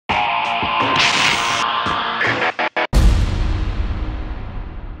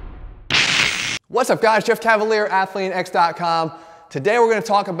What's up guys, Jeff Cavalier, ATHLEAN-X.com. Today we're going to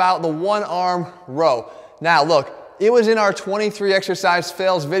talk about the one arm row. Now look, it was in our 23 exercise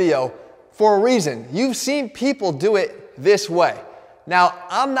fails video for a reason. You've seen people do it this way. Now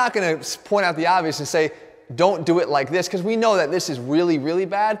I'm not going to point out the obvious and say don't do it like this, because we know that this is really, really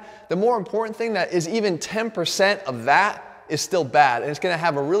bad. The more important thing that is even 10% of that is still bad, and it's going to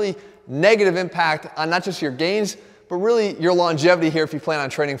have a really negative impact on not just your gains, but really your longevity here if you plan on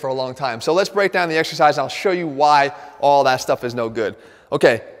training for a long time. So let's break down the exercise and I'll show you why all that stuff is no good.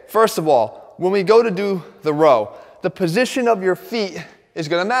 Okay, first of all, when we go to do the row, the position of your feet is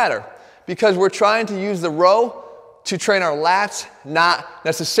going to matter because we're trying to use the row to train our lats, not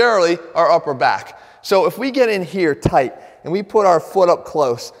necessarily our upper back. So if we get in here tight and we put our foot up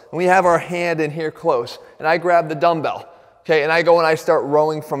close and we have our hand in here close and I grab the dumbbell, okay, and I go and I start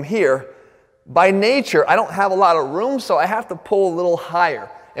rowing from here, by nature, I don't have a lot of room, so I have to pull a little higher.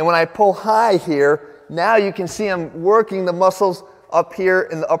 And when I pull high here, now you can see I'm working the muscles up here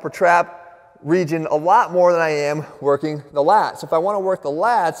in the upper trap region a lot more than I am working the lats. If I want to work the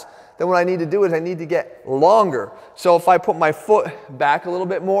lats, then what I need to do is I need to get longer. So if I put my foot back a little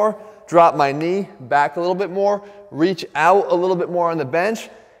bit more, drop my knee back a little bit more, reach out a little bit more on the bench,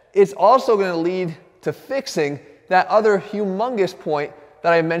 it's also going to lead to fixing that other humongous point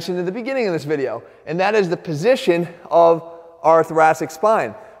that I mentioned at the beginning of this video, and that is the position of our thoracic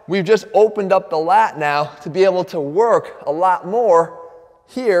spine. We've just opened up the lat now to be able to work a lot more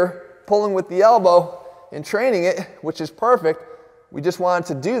here, pulling with the elbow and training it, which is perfect. We just wanted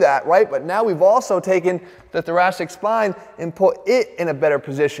to do that, right? But now we've also taken the thoracic spine and put it in a better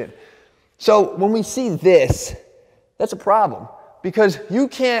position. So when we see this, that's a problem because you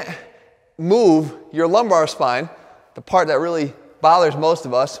can't move your lumbar spine, the part that really bothers most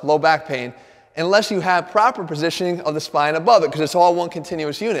of us, low back pain, unless you have proper positioning of the spine above it, because it's all one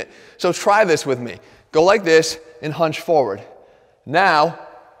continuous unit. So try this with me. Go like this and hunch forward. Now,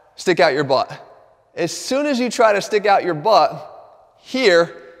 stick out your butt. As soon as you try to stick out your butt, here,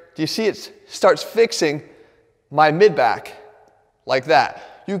 do you see it starts fixing my mid-back, like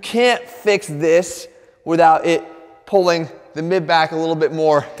that. You can't fix this without it pulling the mid-back a little bit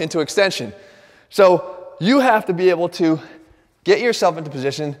more into extension. So you have to be able to get yourself into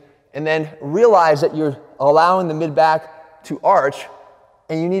position and then realize that you're allowing the mid-back to arch,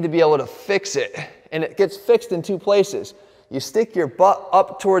 and you need to be able to fix it. And it gets fixed in two places. You stick your butt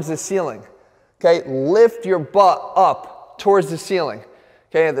up towards the ceiling. Okay, lift your butt up towards the ceiling.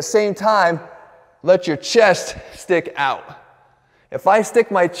 Okay, at the same time, let your chest stick out. If I stick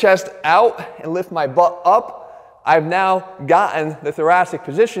my chest out and lift my butt up, I've now gotten the thoracic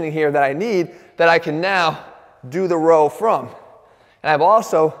positioning here that I need, that I can now do the row from. And I've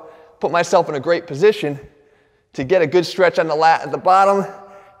also put myself in a great position to get a good stretch on the lat at the bottom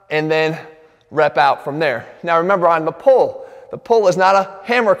and then rep out from there. Now remember, on the pull is not a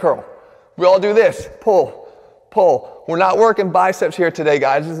hammer curl. We all do this, pull, pull. We're not working biceps here today,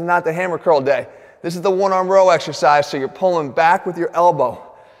 guys. This is not the hammer curl day. This is the one arm row exercise, so you're pulling back with your elbow.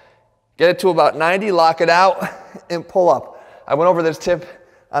 Get it to about 90, lock it out, and pull up. I went over this tip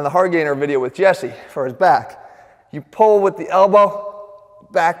on the hard gainer video with Jesse for his back. You pull with the elbow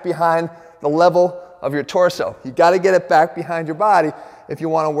back behind the level of your torso. You got to get it back behind your body if you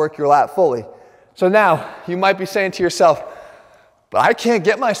want to work your lat fully. So now you might be saying to yourself, but I can't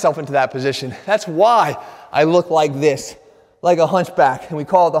get myself into that position. That's why I look like this, like a hunchback, and we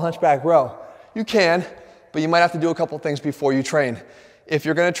call it the hunchback row. You can, but you might have to do a couple things before you train. If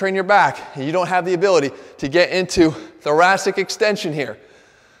you're going to train your back and you don't have the ability to get into thoracic extension here,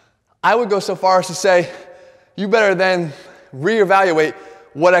 I would go so far as to say you better then reevaluate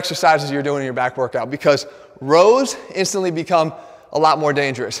what exercises you're doing in your back workout, because rows instantly become a lot more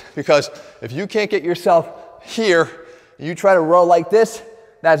dangerous. Because if you can't get yourself here and you try to row like this,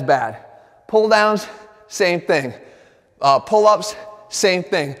 that's bad. Pull downs, same thing. Pull-ups, same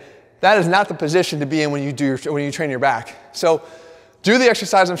thing. That is not the position to be in when you train your back. So do the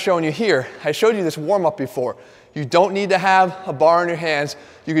exercise I'm showing you here. I showed you this warm-up before. You don't need to have a bar in your hands.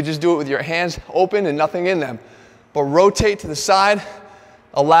 You could just do it with your hands open and nothing in them. But rotate to the side.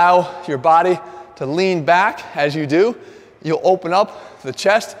 Allow your body to lean back as you do. You'll open up the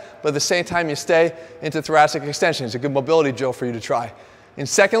chest, but at the same time you stay into thoracic extension. It's a good mobility drill for you to try. And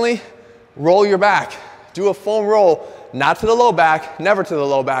secondly, roll your back. Do a foam roll, not to the low back, never to the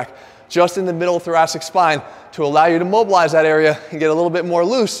low back, just in the middle of thoracic spine to allow you to mobilize that area and get a little bit more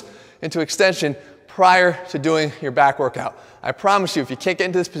loose into extension prior to doing your back workout. I promise you, if you can't get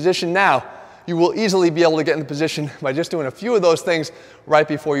into this position now, you will easily be able to get in the position by just doing a few of those things right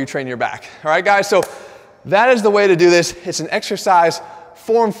before you train your back. All right, guys, so that is the way to do this. It's an exercise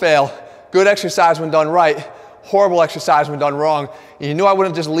form fail good exercise when done right, horrible exercise when done wrong. And you know I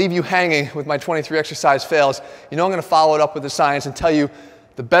wouldn't just leave you hanging with my 23 exercise fails. You know I'm gonna follow it up with the science and tell you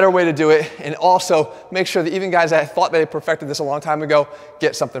the better way to do it, and also make sure that even guys that thought they perfected this a long time ago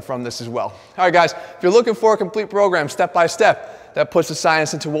get something from this as well. All right guys, if you're looking for a complete program step by step that puts the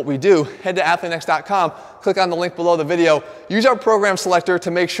science into what we do, head to ATHLEAN-X.com, click on the link below the video, use our program selector to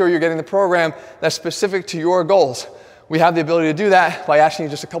make sure you're getting the program that's specific to your goals. We have the ability to do that by asking you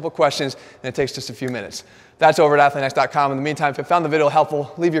just a couple questions, and it takes just a few minutes. That's over at ATHLEAN-X.com. In the meantime, if you found the video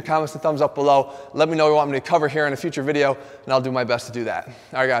helpful, leave your comments and thumbs up below. Let me know what you want me to cover here in a future video, and I'll do my best to do that.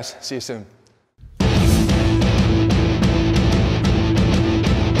 All right, guys, see you soon.